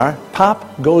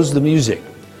Pop goes the music.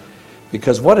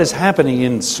 Because what is happening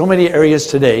in so many areas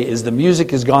today is the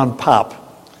music has gone pop.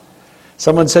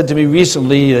 Someone said to me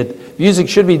recently that music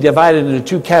should be divided into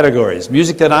two categories: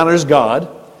 music that honors God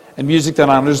and music that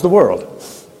honors the world.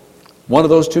 One of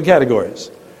those two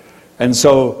categories. And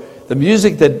so the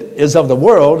music that is of the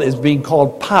world is being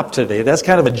called pop today. That's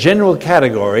kind of a general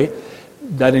category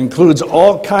that includes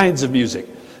all kinds of music,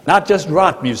 not just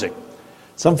rock music.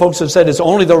 Some folks have said it's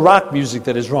only the rock music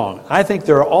that is wrong. I think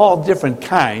there are all different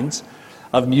kinds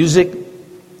of music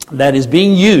that is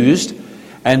being used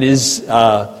and is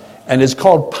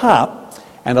called pop,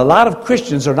 and a lot of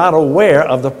Christians are not aware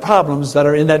of the problems that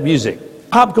are in that music.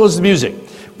 Pop goes to music.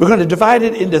 We're going to divide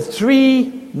it into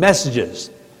three messages.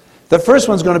 The first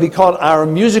one's going to be called Our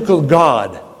Musical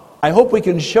God. I hope we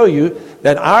can show you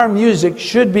that our music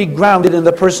should be grounded in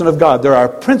the person of God. There are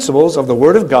principles of the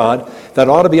Word of God that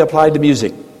ought to be applied to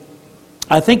music.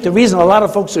 I think the reason a lot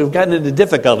of folks have gotten into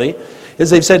difficulty is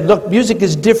they've said, look, music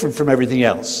is different from everything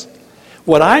else.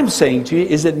 What I'm saying to you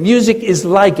is that music is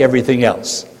like everything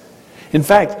else. In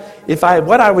fact, if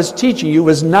what I was teaching you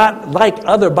was not like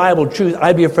other Bible truth,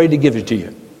 I'd be afraid to give it to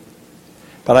you.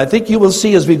 But I think you will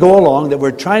see as we go along that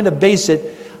we're trying to base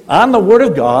it on the Word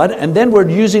of God, and then we're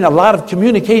using a lot of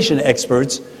communication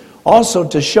experts also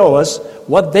to show us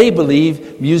what they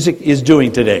believe music is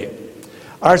doing today.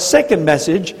 Our second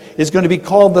message is going to be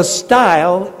called The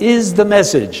Style is the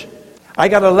Message. I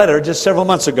got a letter just several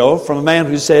months ago from a man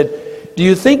who said, do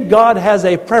you think God has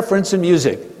a preference in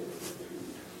music?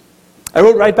 I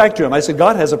wrote right back to him. I said,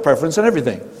 God has a preference in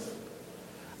everything.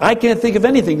 I can't think of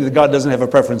anything that God doesn't have a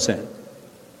preference in.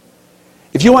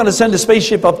 If you want to send a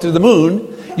spaceship up to the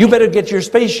moon, you better get your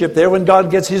spaceship there when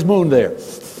God gets his moon there.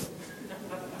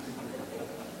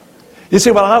 You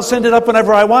say, well, I'll send it up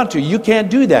whenever I want to. You can't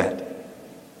do that.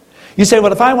 You say,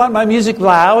 well, if I want my music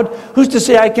loud, who's to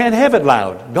say I can't have it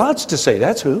loud? God's to say,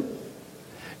 that's who.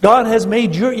 God has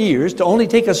made your ears to only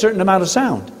take a certain amount of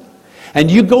sound. And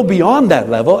you go beyond that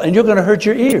level and you're going to hurt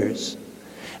your ears.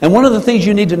 And one of the things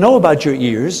you need to know about your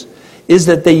ears is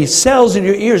that the cells in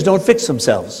your ears don't fix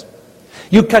themselves.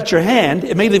 You cut your hand,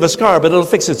 it may leave a scar, but it'll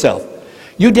fix itself.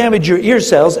 You damage your ear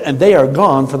cells and they are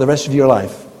gone for the rest of your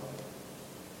life.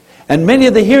 And many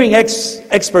of the hearing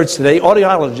experts today,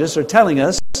 audiologists, are telling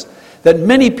us that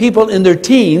many people in their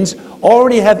teens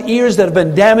already have ears that have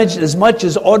been damaged as much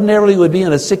as ordinarily would be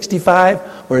in a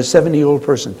 65 or a 70-year-old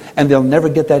person. And they'll never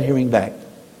get that hearing back.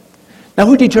 Now,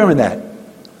 who determined that?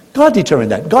 God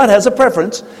determined that. God has a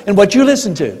preference in what you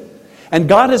listen to. And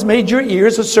God has made your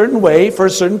ears a certain way for a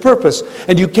certain purpose.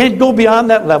 And you can't go beyond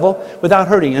that level without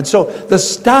hurting. And so the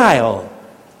style,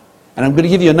 and I'm going to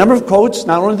give you a number of quotes,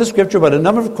 not only the scripture, but a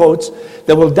number of quotes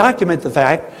that will document the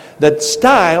fact that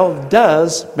style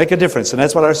does make a difference. And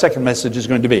that's what our second message is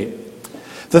going to be.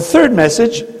 The third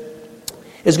message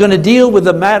is going to deal with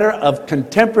the matter of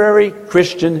contemporary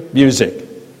Christian music.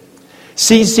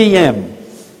 CCM.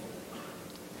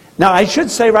 Now, I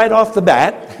should say right off the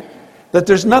bat that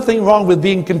there's nothing wrong with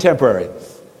being contemporary.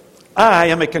 I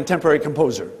am a contemporary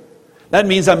composer. That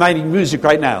means I'm writing music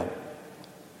right now.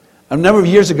 A number of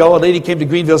years ago, a lady came to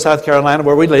Greenville, South Carolina,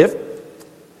 where we live,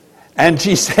 and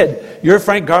she said, "You're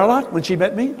Frank Garlock?" When she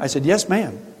met me, I said, "Yes,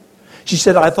 ma'am." She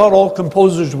said, "I thought all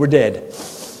composers were dead."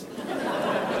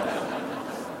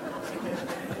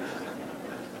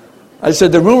 I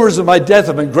said, "The rumors of my death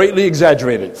have been greatly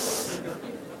exaggerated."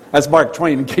 That's Mark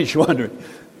Twain, in case you're wondering.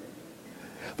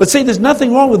 But see, there's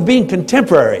nothing wrong with being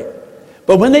contemporary.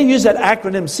 But when they use that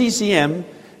acronym CCM,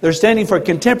 they're standing for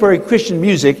Contemporary Christian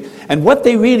Music, and what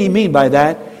they really mean by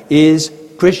that is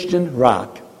Christian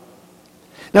rock.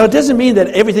 Now, it doesn't mean that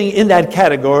everything in that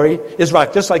category is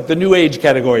rock, just like the New Age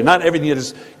category. Not everything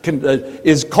that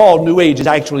is called New Age is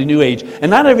actually New Age. And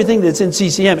not everything that's in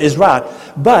CCM is rock,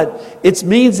 but it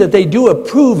means that they do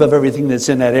approve of everything that's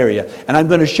in that area. And I'm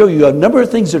going to show you a number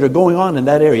of things that are going on in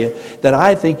that area that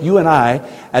I think you and I,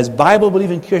 as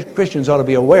Bible-believing Christians, ought to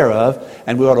be aware of,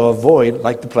 and we ought to avoid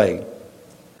like the plague.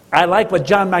 I like what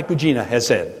John Macugina has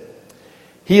said.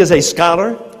 He is a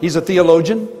scholar. He's a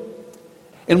theologian.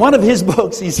 In one of his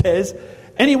books, he says,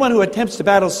 anyone who attempts to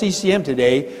battle CCM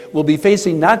today will be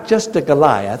facing not just a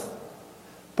Goliath,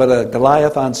 but a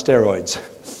Goliath on steroids.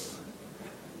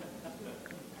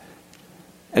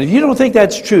 And if you don't think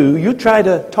that's true, you try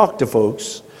to talk to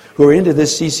folks who are into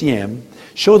this CCM,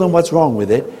 show them what's wrong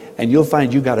with it, and you'll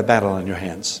find you've got a battle on your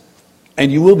hands.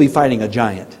 And you will be fighting a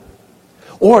giant.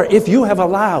 Or if you have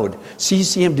allowed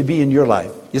CCM to be in your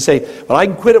life, you say, well, I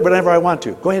can quit it whenever I want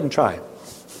to. Go ahead and try.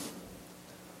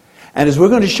 And as we're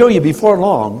going to show you before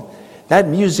long, that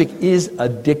music is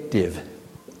addictive.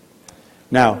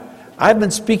 Now, I've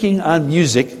been speaking on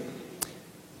music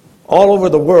all over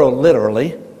the world,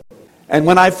 literally. And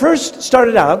when I first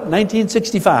started out,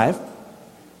 1965,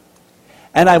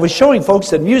 and I was showing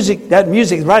folks that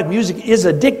right music is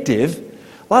addictive,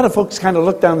 a lot of folks kind of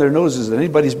look down their noses that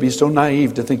anybody's be so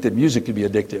naive to think that music could be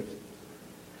addictive.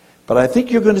 But I think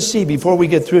you're going to see before we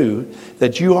get through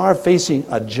that you are facing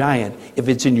a giant. If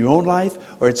it's in your own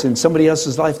life or it's in somebody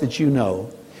else's life that you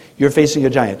know, you're facing a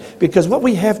giant. Because what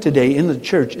we have today in the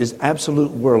church is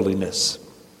absolute worldliness.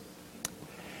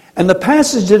 And the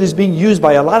passage that is being used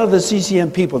by a lot of the CCM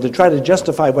people to try to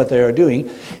justify what they are doing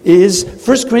is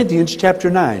 1 Corinthians chapter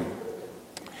 9.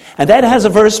 And that has a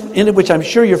verse in it which I'm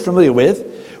sure you're familiar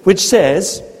with, which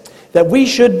says that we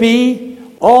should be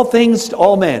all things to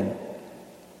all men.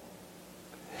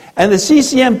 And the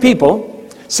CCM people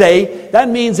say that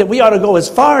means that we ought to go as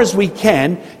far as we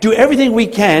can, do everything we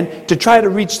can to try to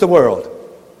reach the world.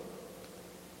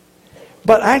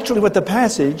 But actually what the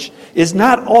passage is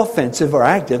not offensive or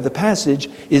active. The passage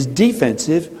is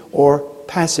defensive or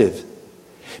passive.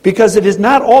 Because it is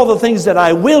not all the things that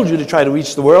I will do to try to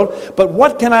reach the world, but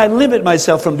what can I limit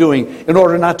myself from doing in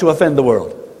order not to offend the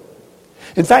world?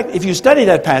 In fact, if you study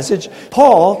that passage,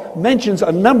 Paul mentions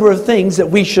a number of things that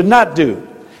we should not do.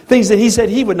 Things that he said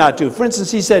he would not do. For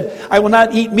instance, he said, I will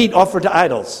not eat meat offered to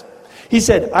idols. He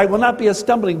said, I will not be a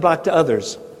stumbling block to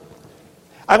others.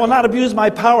 I will not abuse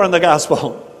my power in the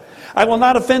gospel. I will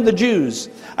not offend the Jews.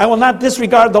 I will not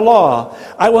disregard the law.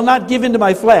 I will not give in to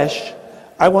my flesh.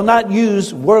 I will not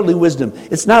use worldly wisdom.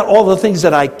 It's not all the things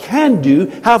that I can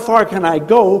do. How far can I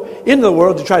go into the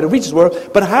world to try to reach the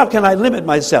world? But how can I limit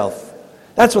myself?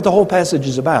 That's what the whole passage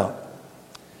is about.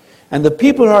 And the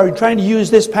people who are trying to use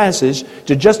this passage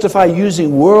to justify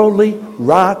using worldly,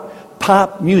 rock,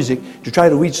 pop music to try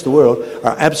to reach the world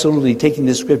are absolutely taking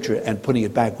this scripture and putting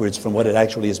it backwards from what it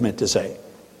actually is meant to say.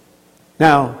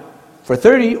 Now, for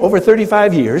over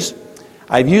 35 years,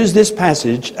 I've used this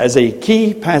passage as a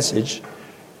key passage,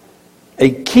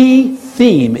 a key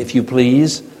theme, if you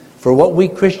please, for what we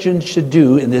Christians should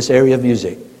do in this area of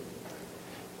music.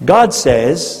 God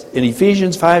says in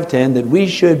Ephesians 5:10 that we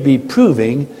should be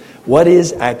proving what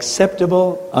is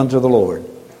acceptable unto the Lord.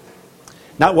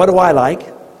 Not what do I like,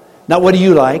 not what do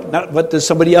you like, not what does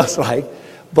somebody else like,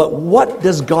 but what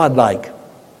does God like?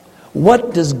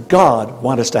 What does God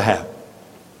want us to have?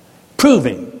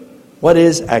 Proving what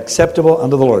is acceptable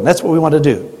unto the Lord. And that's what we want to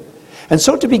do. And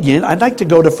so to begin, I'd like to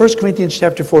go to 1 Corinthians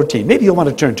chapter 14. Maybe you'll want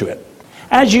to turn to it.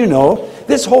 As you know,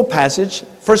 this whole passage,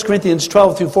 1 Corinthians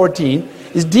 12 through 14,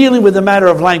 is dealing with the matter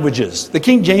of languages. The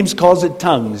King James calls it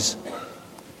tongues.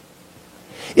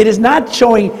 It is not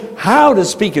showing how to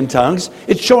speak in tongues.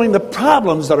 It's showing the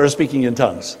problems that are speaking in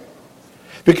tongues.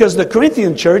 Because the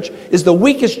Corinthian church is the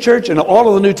weakest church in all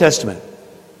of the New Testament.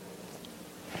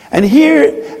 And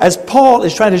here, as Paul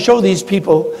is trying to show these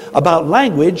people about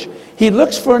language, he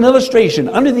looks for an illustration.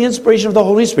 Under the inspiration of the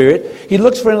Holy Spirit, he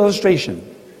looks for an illustration.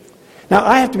 Now,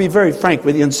 I have to be very frank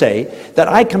with you and say that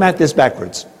I come at this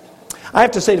backwards. I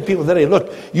have to say to people today,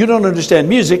 look, you don't understand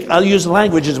music, I'll use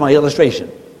language as my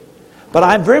illustration. But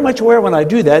I'm very much aware when I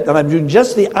do that I'm doing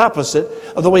just the opposite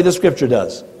of the way the Scripture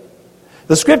does.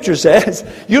 The Scripture says,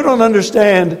 you don't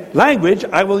understand language,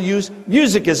 I will use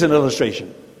music as an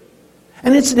illustration.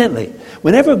 And incidentally,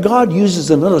 whenever God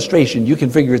uses an illustration, you can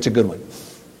figure it's a good one.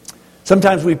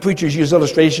 Sometimes we preachers use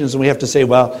illustrations and we have to say,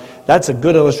 well, that's a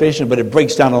good illustration, but it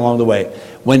breaks down along the way.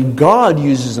 When God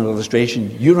uses an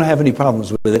illustration, you don't have any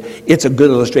problems with it. It's a good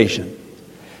illustration.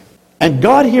 And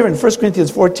God here in 1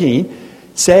 Corinthians 14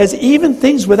 says, even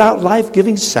things without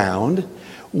life-giving sound,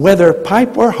 whether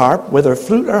pipe or harp, whether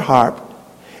flute or harp,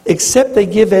 except they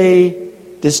give a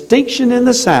distinction in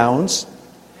the sounds,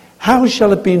 how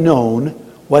shall it be known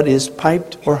what is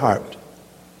piped or harped?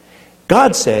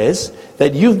 God says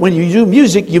that when you do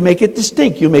music, you make it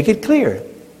distinct, you make it clear.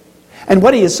 And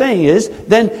what he is saying is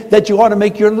then that you ought to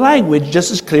make your language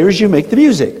just as clear as you make the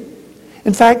music.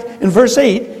 In fact, in verse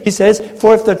 8, he says,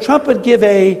 for if the trumpet give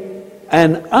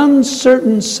an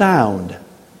uncertain sound,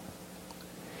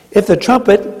 if the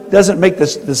trumpet doesn't make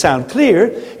the sound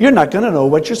clear, you're not going to know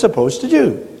what you're supposed to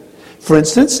do. For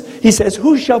instance, he says,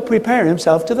 who shall prepare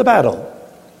himself to the battle?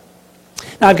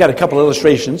 Now, I've got a couple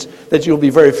illustrations that you'll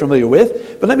be very familiar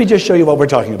with, but let me just show you what we're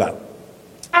talking about.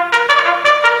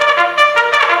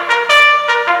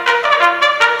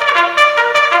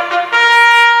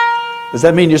 Does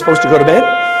that mean you're supposed to go to bed?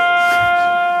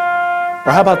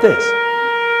 Or how about this?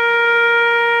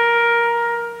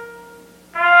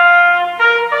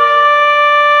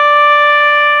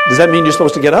 Does that mean you're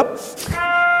supposed to get up?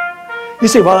 You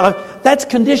say, well, that's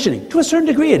conditioning. To a certain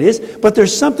degree it is, but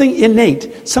there's something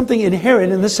innate, something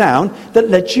inherent in the sound that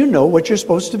lets you know what you're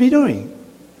supposed to be doing.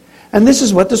 And this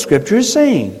is what the Scripture is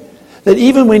saying. That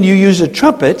even when you use a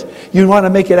trumpet, you want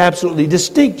to make it absolutely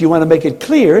distinct. You want to make it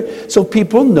clear so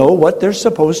people know what they're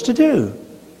supposed to do.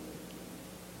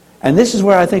 And this is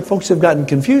where I think folks have gotten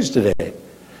confused today.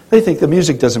 They think the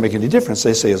music doesn't make any difference.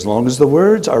 They say as long as the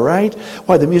words are right,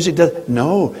 why the music does.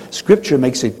 No, Scripture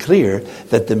makes it clear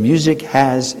that the music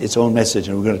has its own message.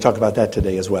 And we're going to talk about that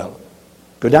today as well.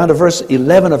 Go down to verse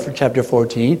 11 of chapter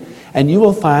 14, and you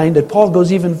will find that Paul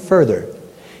goes even further.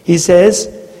 He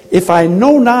says, if I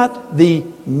know not the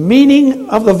meaning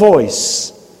of the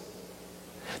voice.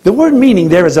 The word meaning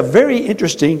there is a very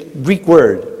interesting Greek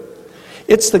word.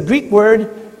 It's the Greek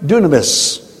word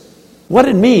dunamis. What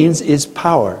it means is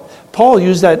power. Paul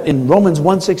used that in Romans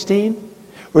 1:16,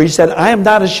 where he said, I am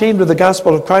not ashamed of the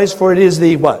gospel of Christ, for it is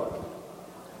the what?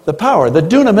 The power, the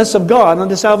dunamis of God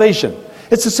unto salvation.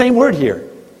 It's the same word here.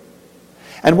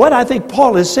 And what I think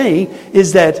Paul is saying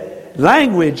is that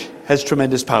language has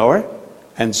tremendous power,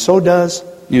 and so does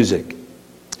music.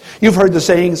 You've heard the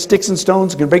saying, sticks and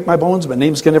stones can break my bones, but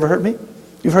names can never hurt me.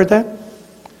 You've heard that?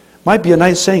 Might be a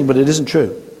nice saying, but it isn't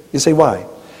true. You say, why?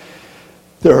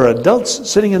 There are adults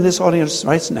sitting in this audience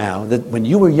right now that when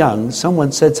you were young,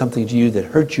 someone said something to you that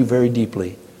hurt you very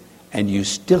deeply, and you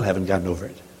still haven't gotten over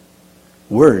it.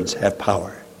 Words have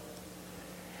power.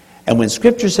 And when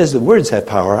Scripture says that words have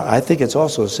power, I think it's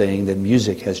also saying that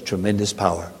music has tremendous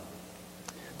power.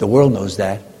 The world knows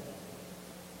that.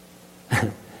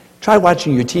 Try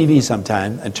watching your TV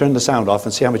sometime and turn the sound off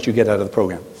and see how much you get out of the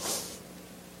program.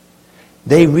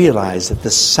 They realize that the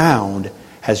sound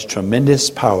has tremendous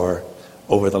power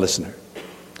over the listener.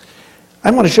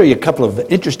 I want to show you a couple of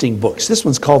interesting books. This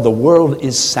one's called The World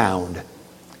is Sound.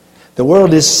 The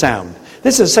World is Sound.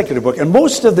 This is a secular book, and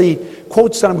most of the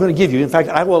quotes that I'm going to give you, in fact,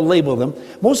 I will label them,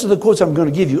 most of the quotes I'm going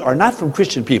to give you are not from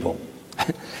Christian people.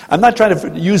 I'm not trying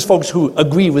to use folks who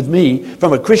agree with me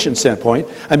from a Christian standpoint.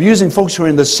 I'm using folks who are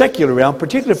in the secular realm,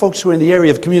 particularly folks who are in the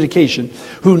area of communication,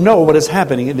 who know what is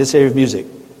happening in this area of music.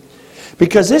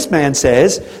 Because this man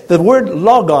says the word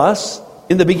logos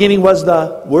in the beginning was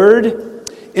the word.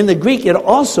 In the Greek, it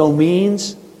also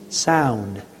means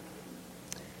sound.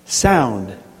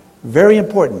 Sound. Very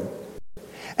important.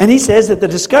 And he says that the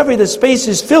discovery that space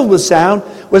is filled with sound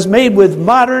was made with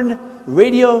modern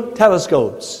radio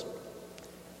telescopes.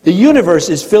 The universe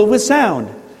is filled with sound.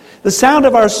 The sound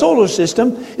of our solar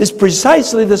system is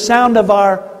precisely the sound of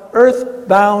our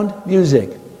earth-bound music.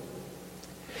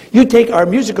 You take our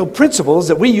musical principles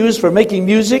that we use for making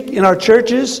music in our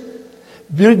churches,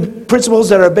 principles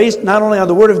that are based not only on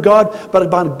the Word of God, but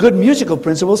upon good musical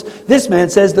principles. This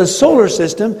man says the solar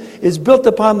system is built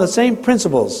upon the same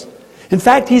principles. In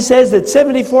fact, he says that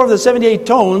 74 of the 78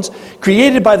 tones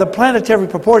created by the planetary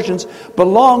proportions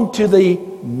belong to the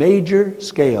major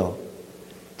scale.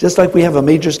 Just like we have a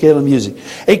major scale in music.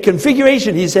 A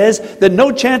configuration, he says, that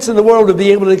no chance in the world would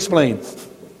be able to explain.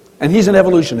 And he's an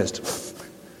evolutionist.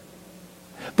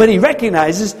 But he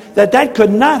recognizes that that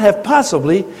could not have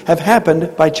possibly have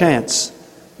happened by chance.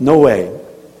 No way.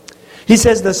 He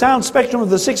says the sound spectrum of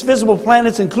the 6 visible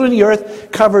planets, including the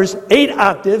Earth, covers 8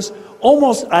 octaves,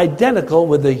 almost identical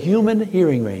with the human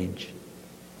hearing range.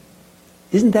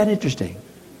 Isn't that interesting?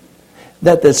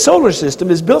 That the solar system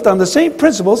is built on the same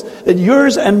principles that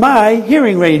yours and my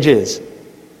hearing range is.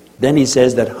 Then he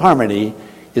says that harmony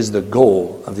is the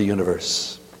goal of the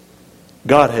universe.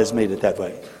 God has made it that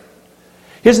way.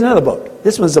 Here's another book.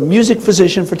 This one's A Music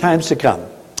Physician for Times to Come.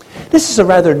 This is a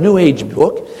rather New Age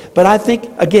book, but I think,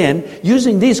 again,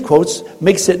 using these quotes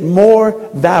makes it more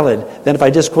valid than if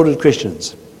I just quoted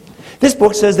Christians. This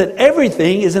book says that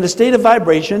everything is in a state of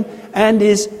vibration and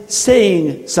is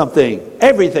saying something.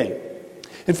 Everything.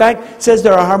 In fact, it says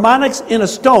there are harmonics in a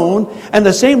stone, and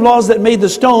the same laws that made the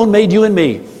stone made you and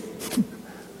me.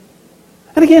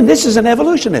 And again, this is an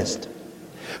evolutionist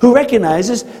who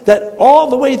recognizes that all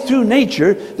the way through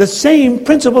nature, the same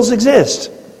principles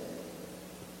exist.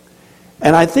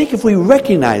 And I think if we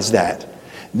recognize that,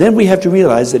 then we have to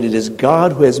realize that it is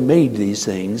God who has made these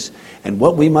things, and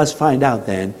what we must find out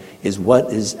then is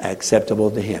what is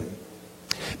acceptable to Him.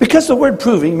 Because the word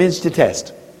proving means to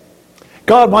test.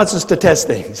 God wants us to test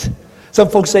things. Some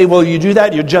folks say, well, you do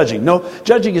that, you're judging. No,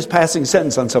 judging is passing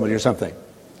sentence on somebody or something.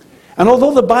 And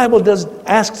although the Bible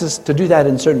asks us to do that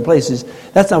in certain places,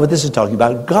 that's not what this is talking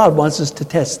about. God wants us to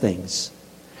test things.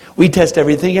 We test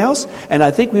everything else, and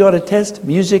I think we ought to test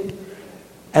music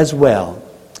as well.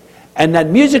 And that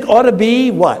music ought to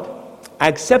be what?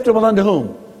 Acceptable unto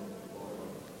whom?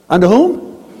 Unto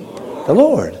whom? The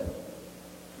Lord.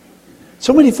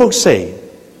 So many folks say,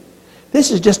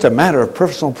 This is just a matter of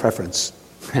personal preference.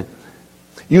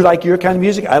 You like your kind of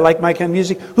music, I like my kind of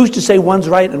music. Who's to say one's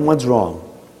right and one's wrong?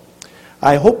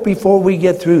 I hope before we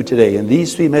get through today in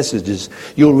these 3 messages,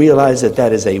 you'll realize that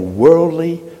that is a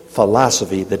worldly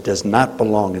philosophy that does not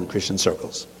belong in Christian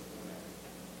circles.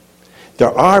 There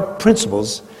are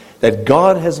principles that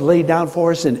God has laid down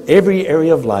for us in every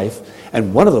area of life,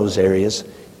 and one of those areas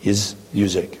is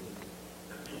music.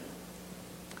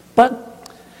 But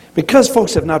because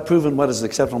folks have not proven what is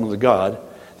acceptable to God,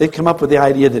 they've come up with the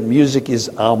idea that music is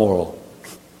amoral.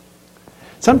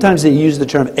 Sometimes they use the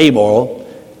term amoral,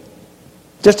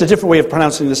 just a different way of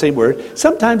pronouncing the same word.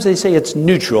 Sometimes they say it's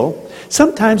neutral.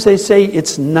 Sometimes they say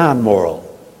it's non-moral.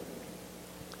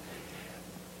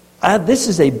 This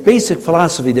is a basic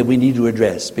philosophy that we need to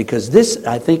address, because this,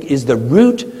 I think, is the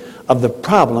root of the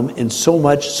problem in so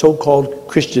much so-called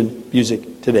Christian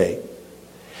music today.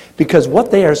 Because what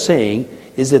they are saying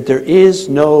is that there is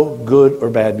no good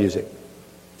or bad music.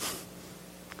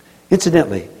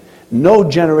 Incidentally, no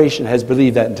generation has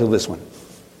believed that until this one.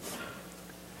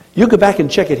 You go back and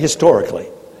check it historically.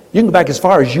 You can go back as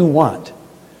far as you want.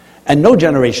 And no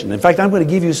generation. In fact, I'm going to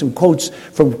give you some quotes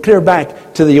from clear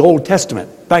back to the Old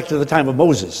Testament, back to the time of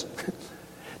Moses,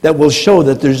 that will show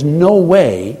that there's no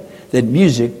way that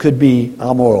music could be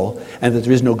amoral and that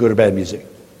there is no good or bad music.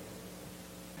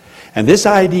 And this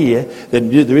idea that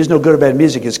there is no good or bad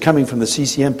music is coming from the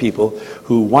CCM people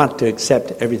who want to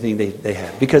accept everything they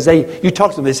have. Because you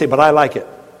talk to them, they say, but I like it.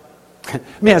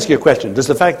 Let me ask you a question. Does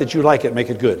the fact that you like it make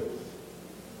it good?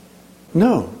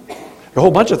 No. There are a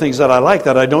whole bunch of things that I like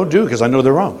that I don't do because I know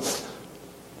they're wrong.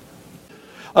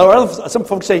 Or some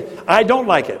folks say, I don't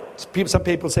like it. Some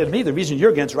people say to me, the reason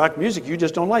you're against rock music, you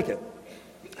just don't like it.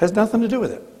 It has nothing to do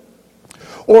with it.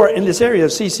 Or in this area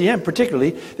of CCM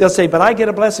particularly, they'll say, but I get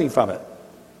a blessing from it.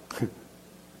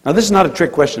 Now this is not a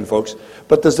trick question, folks,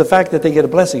 but does the fact that they get a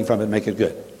blessing from it make it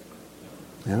good?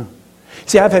 Yeah.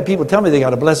 See, I've had people tell me they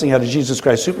got a blessing out of Jesus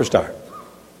Christ Superstar.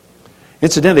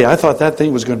 Incidentally, I thought that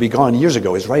thing was going to be gone years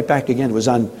ago. It's right back again. It was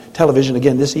on television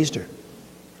again this Easter.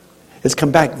 It's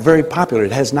come back very popular.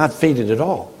 It has not faded at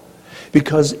all.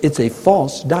 Because it's a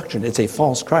false doctrine. It's a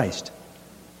false Christ.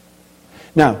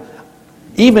 Now,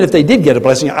 even if they did get a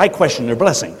blessing, I question their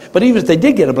blessing. But even if they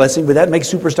did get a blessing, would that make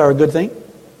Superstar a good thing?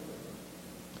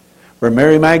 Where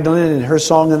Mary Magdalene in her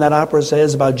song in that opera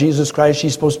says about Jesus Christ,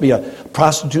 she's supposed to be a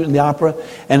prostitute in the opera.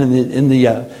 And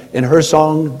in her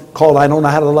song called I Don't Know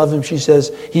How to Love Him, she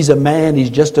says, he's a man,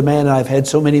 he's just a man, and I've had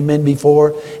so many men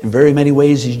before. In very many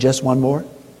ways, he's just one more.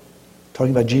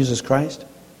 Talking about Jesus Christ.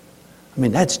 I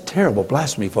mean, that's terrible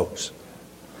blasphemy, folks.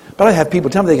 But I have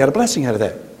people tell me they got a blessing out of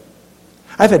that.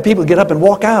 I've had people get up and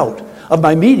walk out of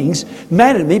my meetings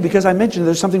mad at me because I mentioned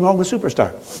there's something wrong with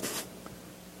Superstar.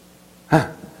 Huh.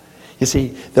 You see,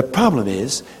 the problem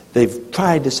is they've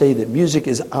tried to say that music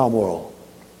is amoral.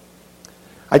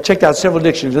 I checked out several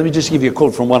dictionaries. Let me just give you a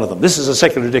quote from one of them. This is a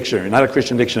secular dictionary, not a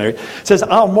Christian dictionary. It says,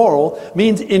 amoral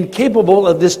means incapable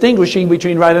of distinguishing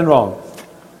between right and wrong.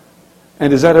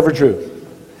 And is that ever true?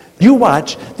 You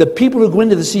watch the people who go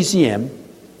into the CCM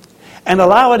and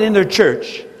allow it in their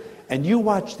church, and you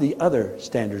watch the other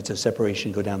standards of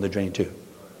separation go down the drain too.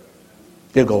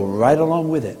 They'll go right along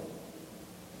with it.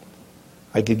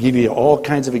 I could give you all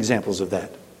kinds of examples of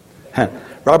that.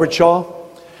 Robert Shaw,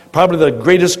 probably the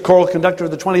greatest choral conductor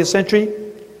of the 20th century,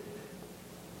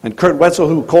 and Kurt Wetzel,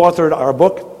 who co-authored our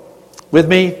book with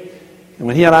me, and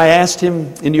when he and I asked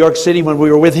him in New York City when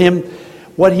we were with him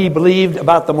what he believed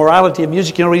about the morality of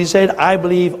music, you know what he said? I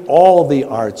believe all the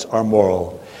arts are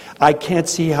moral. I can't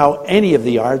see how any of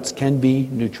the arts can be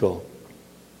neutral.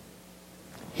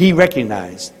 He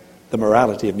recognized the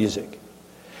morality of music.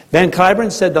 Van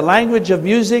Cliburn said the language of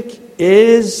music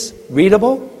is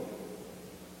readable,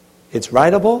 it's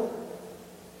writable,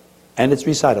 and it's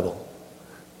recitable.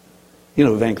 You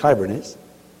know who Van Cliburn is.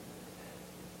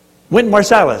 Wynton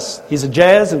Marsalis, he's a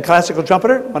jazz and classical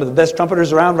trumpeter, one of the best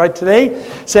trumpeters around right today,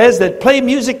 says that play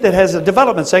music that has a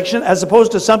development section as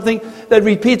opposed to something that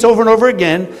repeats over and over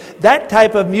again. That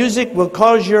type of music will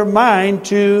cause your mind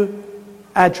to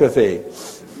atrophy.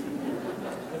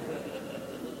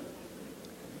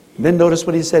 Then notice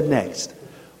what he said next.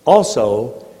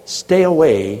 Also, stay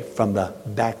away from the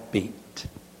backbeat.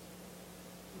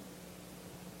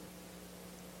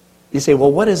 You say,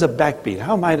 well, what is a backbeat?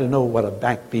 How am I to know what a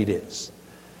backbeat is?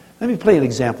 Let me play an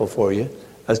example for you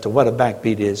as to what a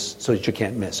backbeat is so that you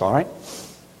can't miss, all right?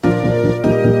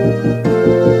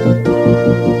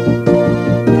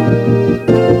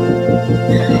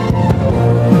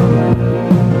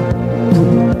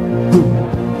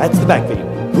 That's the backbeat.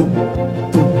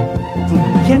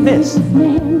 You can't miss.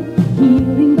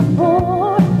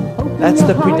 That's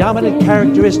the predominant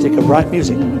characteristic of rock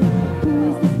music.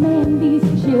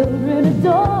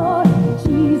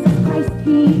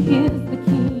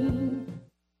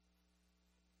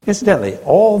 Incidentally,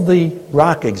 all the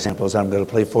rock examples I'm going to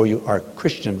play for you are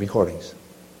Christian recordings.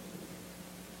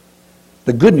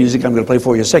 The good music I'm going to play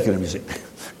for you is secular music.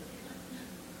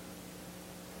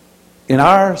 In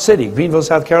our city, Greenville,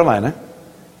 South Carolina,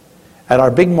 at our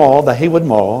big mall, the Haywood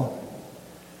Mall,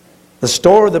 the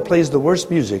store that plays the worst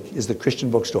music is the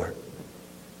Christian bookstore.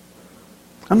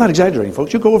 I'm not exaggerating,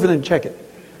 folks. You go over there and check it.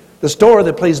 The store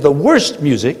that plays the worst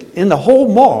music in the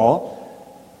whole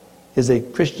mall is a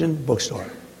Christian bookstore.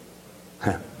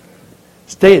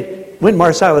 Wynton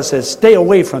Marsalis says, stay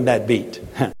away from that beat.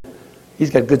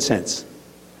 He's got good sense.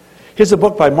 Here's a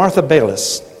book by Martha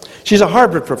Baylis. She's a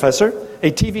Harvard professor,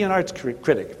 a TV and arts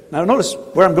critic. Now notice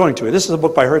where I'm going to. This is a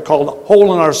book by her called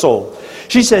Hole in Our Soul.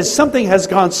 She says something has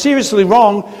gone seriously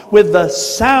wrong with the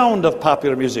sound of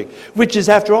popular music, which is,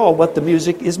 after all, what the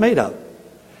music is made of.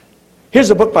 Here's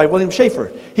a book by William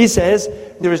Schaefer. He says,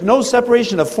 there is no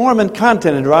separation of form and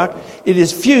content in rock. It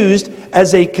is fused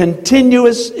as a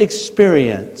continuous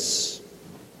experience.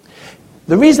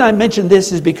 The reason I mention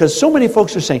this is because so many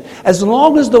folks are saying, as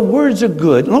long as the words are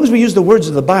good, as long as we use the words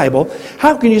of the Bible,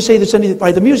 how can you say there's anything,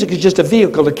 why the music is just a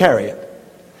vehicle to carry it?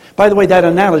 By the way, that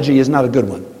analogy is not a good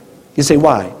one. You say,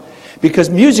 why? Because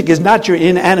music is not your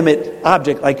inanimate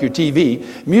object like your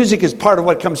TV. Music is part of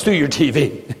what comes through your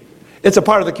TV. It's a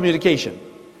part of the communication.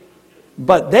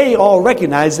 But they all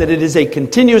recognize that it is a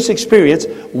continuous experience.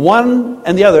 One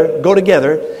and the other go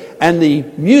together, and the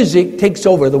music takes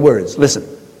over the words.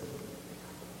 Listen.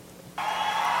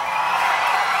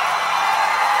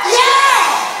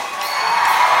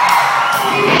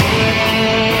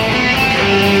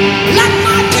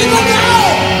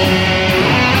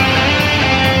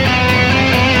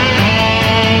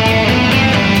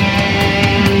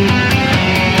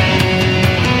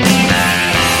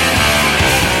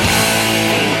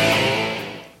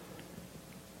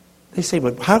 They say,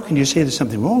 but how can you say there's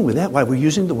something wrong with that? Why, we're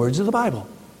using the words of the Bible.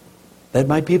 Let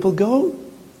my people go.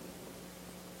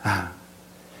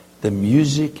 The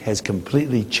music has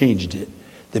completely changed it.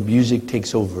 The music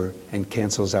takes over and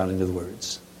cancels out into the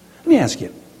words. Let me ask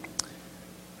you.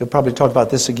 We'll probably talk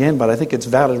about this again, but I think it's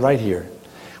valid right here.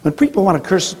 When people want to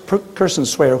curse and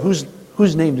swear,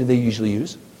 whose name do they usually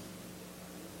use?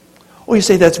 Oh, you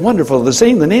say, that's wonderful. They're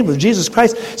saying the name of Jesus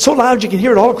Christ so loud you can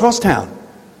hear it all across town.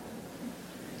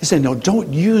 He said, no,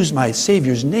 don't use my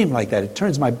Savior's name like that. It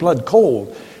turns my blood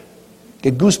cold.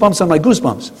 Get goosebumps on my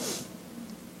goosebumps.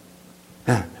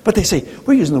 But they say,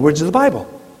 we're using the words of the Bible.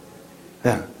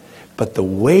 But the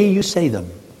way you say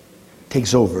them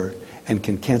takes over and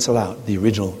can cancel out the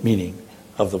original meaning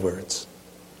of the words.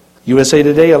 USA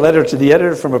Today, a letter to the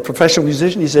editor from a professional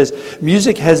musician. He says,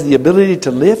 music has the ability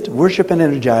to lift, worship, and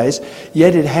energize,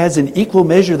 yet it has in equal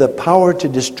measure the power to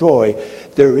destroy.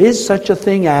 There is such a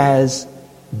thing as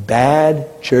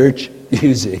bad church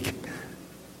music.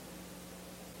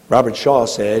 Robert Shaw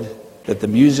said that the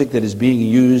music that is being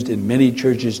used in many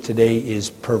churches today is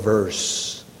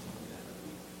perverse.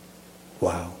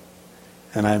 Wow.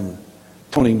 And I'm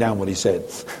toning down what he said.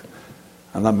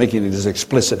 I'm not making it as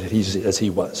explicit as he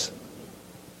was.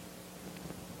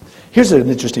 Here's an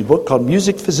interesting book called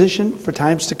Music Physician for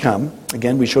Times to Come.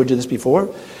 Again, we showed you this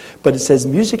before. But it says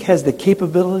music has the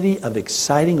capability of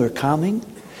exciting or calming,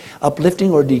 uplifting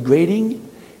or degrading,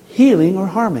 healing or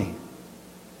harming.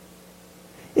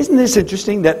 Isn't this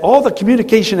interesting that all the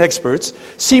communication experts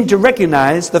seem to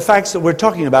recognize the facts that we're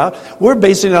talking about? We're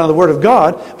basing it on the Word of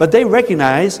God, but they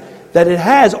recognize that it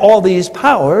has all these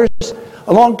powers.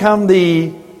 Along come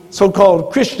the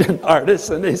so-called Christian artists,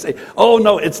 and they say, oh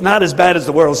no, it's not as bad as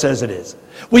the world says it is.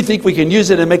 We think we can use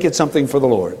it and make it something for the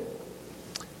Lord.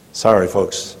 Sorry,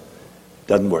 folks.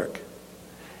 Doesn't work.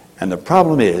 And the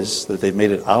problem is that they've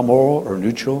made it amoral or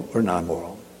neutral or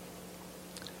non-moral.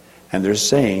 And they're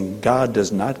saying God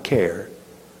does not care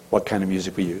what kind of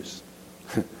music we use.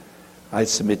 I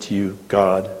submit to you,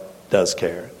 God does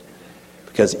care.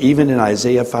 Because even in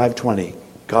Isaiah 5:20,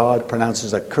 God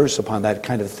pronounces a curse upon that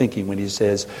kind of thinking when he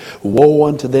says, woe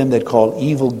unto them that call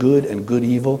evil good and good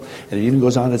evil. And it even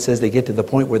goes on, it says they get to the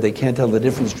point where they can't tell the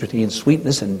difference between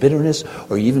sweetness and bitterness,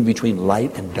 or even between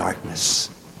light and darkness.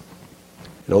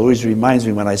 It always reminds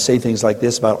me when I say things like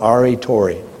this about R.A.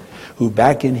 Torrey, who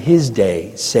back in his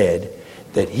day said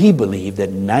that he believed that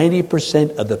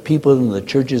 90% of the people in the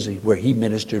churches where he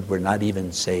ministered were not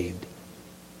even saved.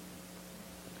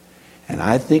 And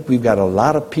I think we've got a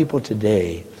lot of people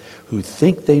today who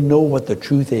think they know what the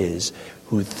truth is,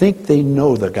 who think they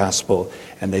know the gospel,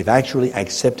 and they've actually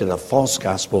accepted a false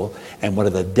gospel, and one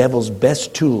of the devil's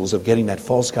best tools of getting that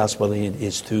false gospel in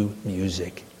is through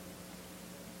music.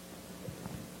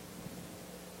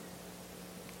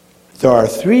 There are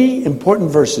 3 important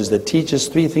verses that teach us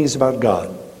 3 things about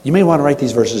God. You may want to write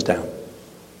these verses down.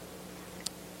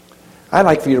 I'd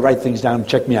like for you to write things down and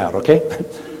check me out, okay?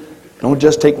 Don't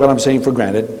just take what I'm saying for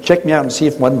granted. Check me out and see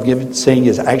if what I'm saying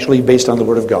is actually based on the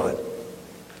Word of God.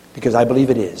 Because I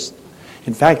believe it is.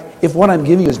 In fact, if what I'm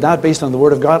giving you is not based on the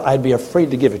Word of God, I'd be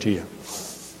afraid to give it to you.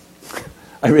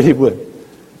 I really would.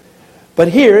 But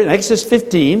here in Exodus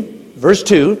 15, verse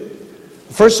 2,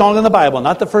 the first song in the Bible,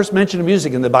 not the first mention of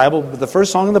music in the Bible, but the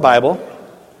first song in the Bible,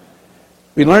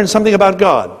 we learn something about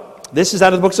God. This is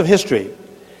out of the books of history.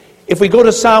 If we go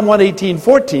to Psalm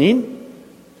 118:14,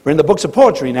 we're in the books of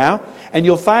poetry now, and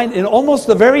you'll find in almost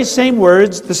the very same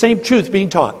words, the same truth being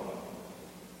taught.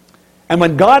 And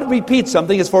when God repeats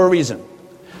something, it's for a reason.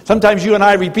 Sometimes you and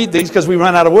I repeat things because we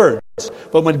run out of words.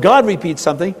 But when God repeats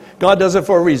something, God does it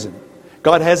for a reason.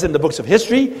 God has it in the books of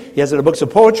history. He has it in the books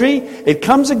of poetry. It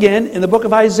comes again in the book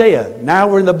of Isaiah. Now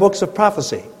we're in the books of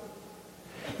prophecy.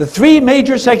 The 3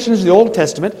 major sections of the Old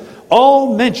Testament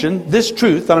all mention this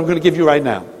truth that I'm going to give you right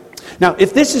now. Now,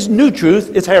 if this is new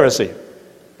truth, it's heresy.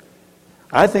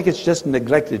 I think it's just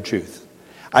neglected truth.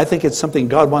 I think it's something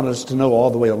God wanted us to know all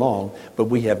the way along, but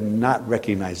we have not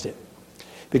recognized it.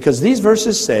 Because these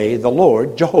verses say, the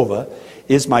Lord, Jehovah,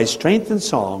 is my strength and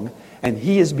song, and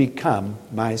He has become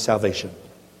my salvation.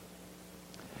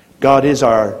 God is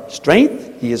our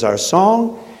strength, He is our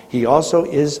song, He also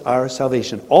is our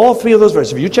salvation. All 3 of those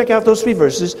verses, if you check out those 3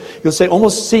 verses, you'll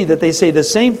almost see that they say the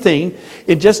same thing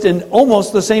in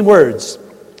almost the same words.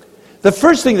 The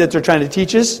first thing that they're trying to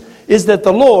teach us is that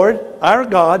the Lord, our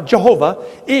God, Jehovah,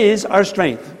 is our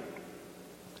strength.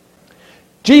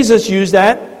 Jesus used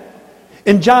that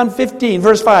in John 15,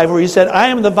 verse 5, where He said, I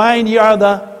am the vine, ye are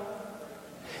the...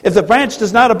 If the branch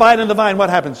does not abide in the vine, what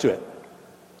happens to it?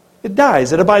 It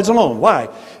dies. It abides alone. Why?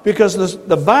 Because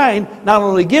the vine not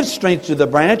only gives strength to the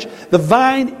branch, the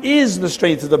vine is the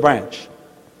strength of the branch.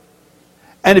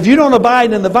 And if you don't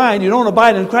abide in the vine, you don't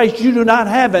abide in Christ, you do not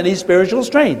have any spiritual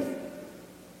strength.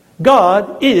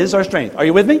 God is our strength. Are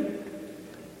you with me?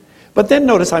 But then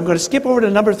notice, I'm going to skip over to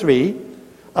number 3.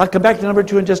 I'll come back to number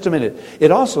 2 in just a minute.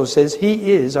 It also says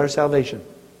He is our salvation.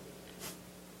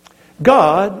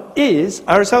 God is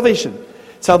our salvation.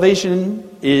 Salvation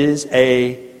is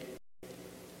a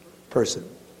person.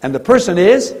 And the person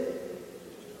is?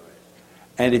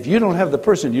 And if you don't have the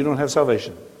person, you don't have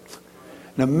salvation.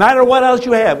 No matter what else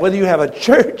you have, whether you have a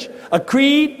church, a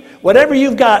creed, whatever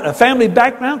you've got, a family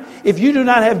background, if you do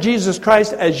not have Jesus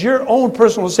Christ as your own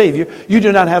personal Savior, you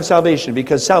do not have salvation,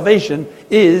 because salvation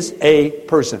is a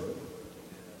person.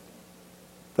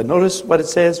 But notice what it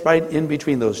says right in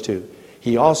between those 2.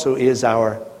 He also is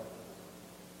our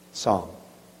song.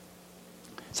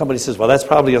 Somebody says, well, that's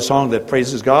probably a song that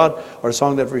praises God or a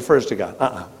song that refers to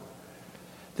God.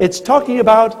 It's talking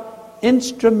about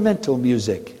instrumental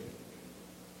music.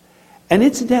 And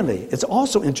incidentally, it's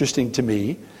also interesting to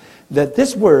me that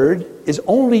this word is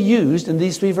only used in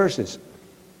these 3 verses.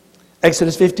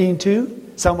 Exodus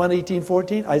 15:2, Psalm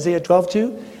 118:14, Isaiah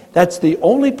 12:2. That's the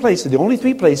only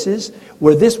 3 places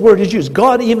where this word is used.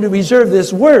 God even reserved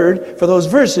this word for those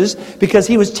verses because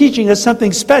He was teaching us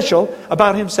something special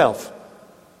about Himself.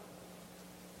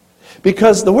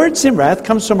 Because the word Simrath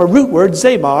comes from a root word,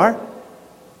 Zamar,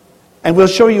 and we'll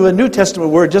show you a New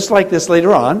Testament word just like this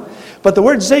later on. But the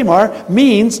word Zamar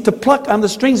means to pluck on the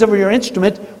strings of your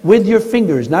instrument with your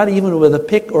fingers, not even with a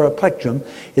pick or a plectrum.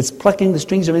 It's plucking the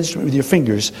strings of an instrument with your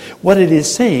fingers. What it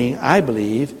is saying, I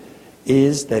believe,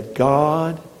 is that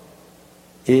God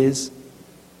is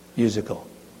musical.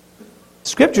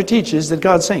 Scripture teaches that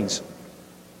God sings.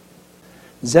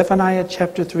 Zephaniah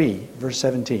chapter 3, verse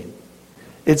 17.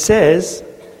 It says,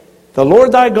 the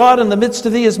Lord thy God in the midst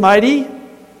of thee is mighty.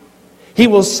 He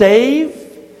will save.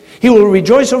 He will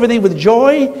rejoice over thee with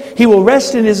joy. He will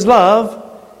rest in His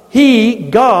love. He,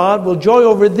 God, will joy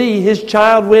over thee, His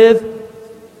child, with...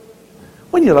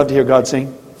 Wouldn't you love to hear God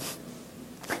sing?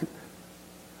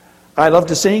 I love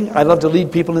to sing. I love to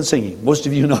lead people in singing. Most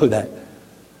of you know that.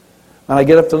 When I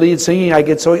get up to lead singing, I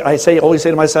always say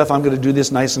to myself, I'm going to do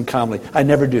this nice and calmly. I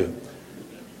never do.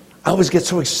 I always get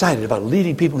so excited about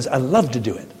leading people. I love to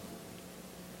do it.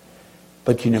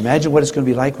 But can you imagine what it's going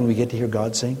to be like when we get to hear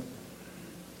God sing?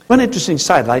 One interesting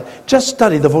sidelight, just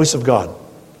study the voice of God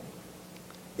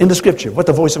in the Scripture, what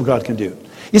the voice of God can do.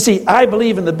 You see, I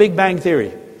believe in the Big Bang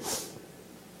Theory.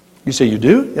 You say you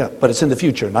do? Yeah, but it's in the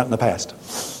future, not in the past.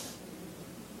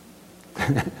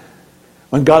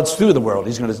 When God's through the world,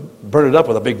 he's going to burn it up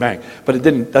with a big bang. But it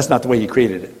didn't. That's not the way he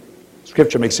created it.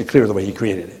 Scripture makes it clear the way he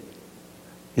created it.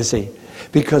 You see,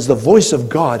 because the voice of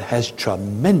God has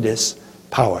tremendous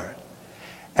power.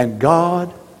 And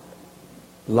God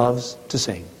loves to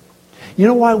sing. You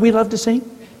know why we love to sing?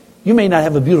 You may not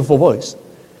have a beautiful voice,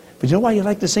 but you know why you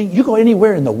like to sing? You go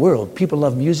anywhere in the world, people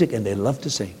love music and they love to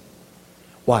sing.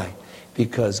 Why?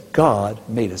 Because God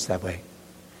made us that way.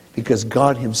 Because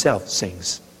God himself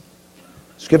sings.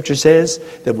 Scripture says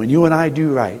that when you and I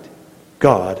do right,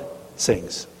 God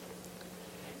sings.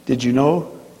 Did you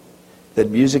know that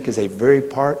music is a very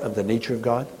part of the nature of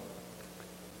God?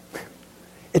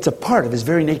 It's a part of his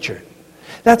very nature.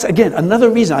 That's, again, another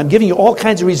reason. I'm giving you all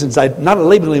kinds of reasons. I'm not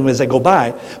labeling them as I go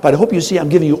by, but I hope you see I'm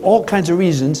giving you all kinds of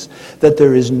reasons that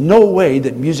there is no way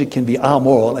that music can be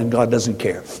amoral and God doesn't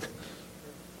care.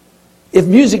 If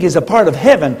music is a part of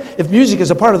heaven, if music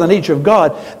is a part of the nature of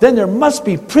God, then there must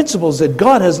be principles that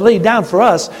God has laid down for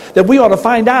us that we ought to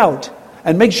find out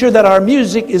and make sure that our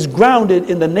music is grounded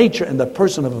in the nature and the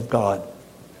person of God.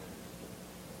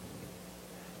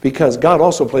 Because God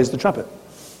also plays the trumpet.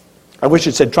 I wish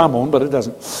it said trombone, but it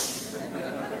doesn't.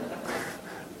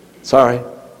 Sorry.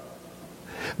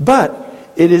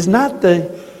 But it is not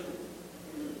the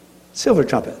silver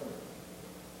trumpet.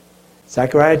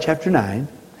 Zechariah chapter 9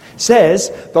 says,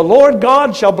 the Lord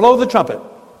God shall blow the trumpet.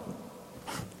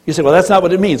 You say, well, that's not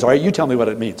what it means. All right, you tell me what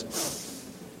it means.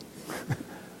 It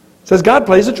says God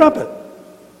plays the trumpet.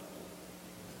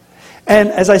 And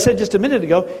as I said just a minute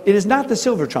ago, it is not the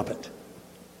silver trumpet.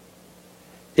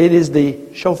 It is the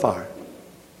shofar.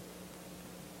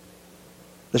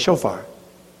 The shofar.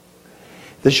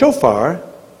 The shofar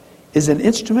is an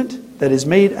instrument that is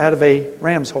made out of a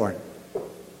ram's horn.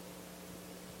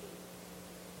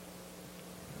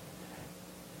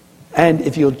 And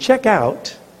if you'll check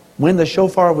out when the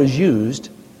shofar was used,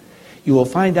 you will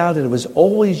find out that it was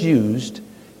always used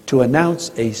to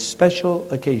announce a special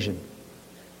occasion.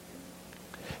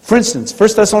 For instance,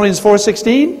 1 Thessalonians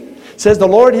 4:16 says the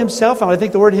Lord himself, and I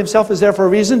think the word himself is there for a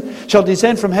reason, shall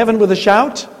descend from heaven with a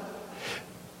shout,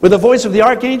 with the voice of the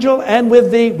archangel, and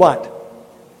with the what?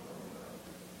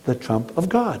 The trump of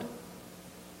God.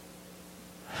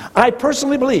 I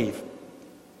personally believe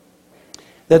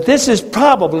that this is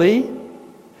probably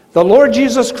the Lord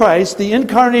Jesus Christ, the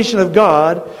incarnation of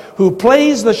God, who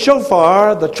plays the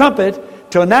shofar, the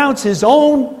trumpet, to announce his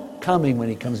own coming when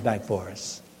he comes back for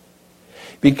us.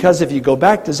 Because if you go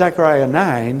back to Zechariah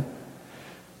 9,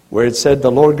 where it said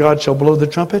the Lord God shall blow the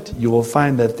trumpet, you will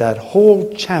find that that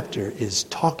whole chapter is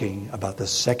talking about the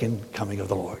second coming of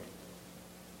the Lord.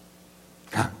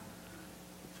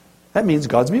 That means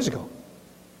God's musical.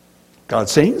 God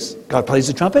sings, God plays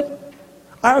the trumpet.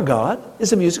 Our God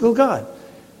is a musical God.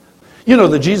 You know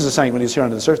that Jesus sang when he was here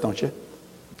on this earth, don't you?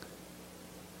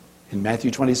 In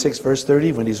Matthew 26, verse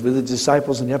 30, when he's with the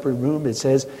disciples in the upper room, it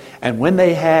says, and when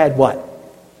they had what?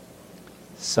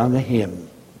 Sung a hymn,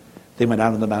 they went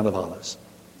out on the Mount of Olives.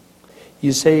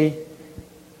 You say,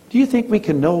 do you think we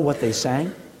can know what they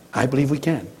sang? I believe we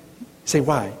can. You say,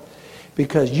 why?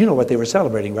 Because you know what they were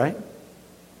celebrating, right?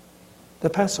 The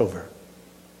Passover.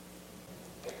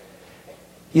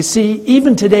 You see,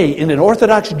 even today, in an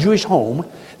Orthodox Jewish home,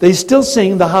 they still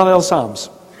sing the Hallel Psalms.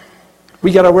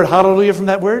 We get our word hallelujah from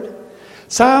that word.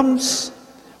 Psalms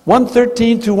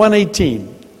 113 to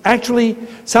 118. Actually,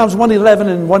 Psalms 111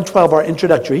 and 112 are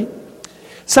introductory.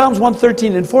 Psalms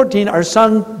 113 and 14 are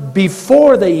sung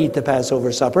before they eat the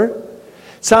Passover supper.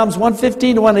 Psalms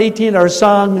 115 to 118 are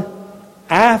sung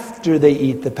after they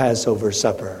eat the Passover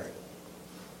supper.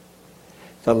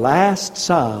 The last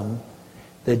psalm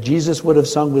that Jesus would have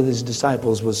sung with his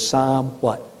disciples was Psalm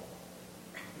what?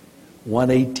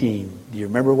 118. Do you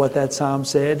remember what that psalm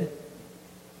said?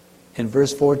 In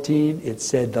verse 14, it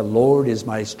said, the Lord is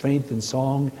my strength and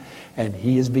song, and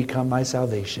he has become my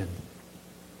salvation.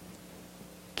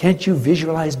 Can't you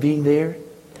visualize being there?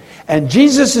 And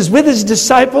Jesus is with his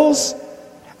disciples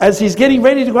as he's getting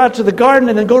ready to go out to the garden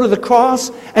and then go to the cross,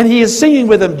 and he is singing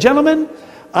with them, gentlemen,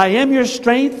 I am your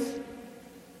strength,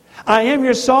 I am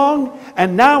your song,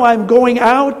 and now I'm going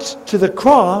out to the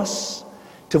cross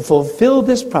to fulfill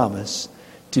this promise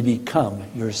to become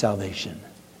your salvation.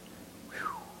 Whew.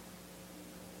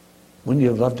 Wouldn't you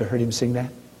have loved to heard him sing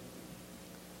that?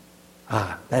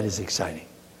 That is exciting.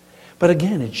 But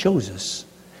again, it shows us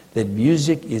that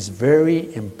music is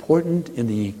very important in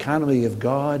the economy of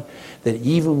God, that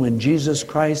even when Jesus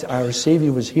Christ, our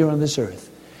Savior, was here on this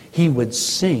earth, he would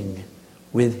sing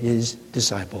with his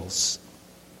disciples.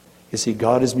 You see,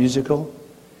 God is musical.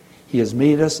 He has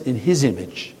made us in his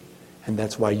image. And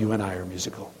that's why you and I are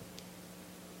musical.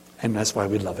 And that's why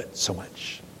we love it so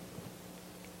much.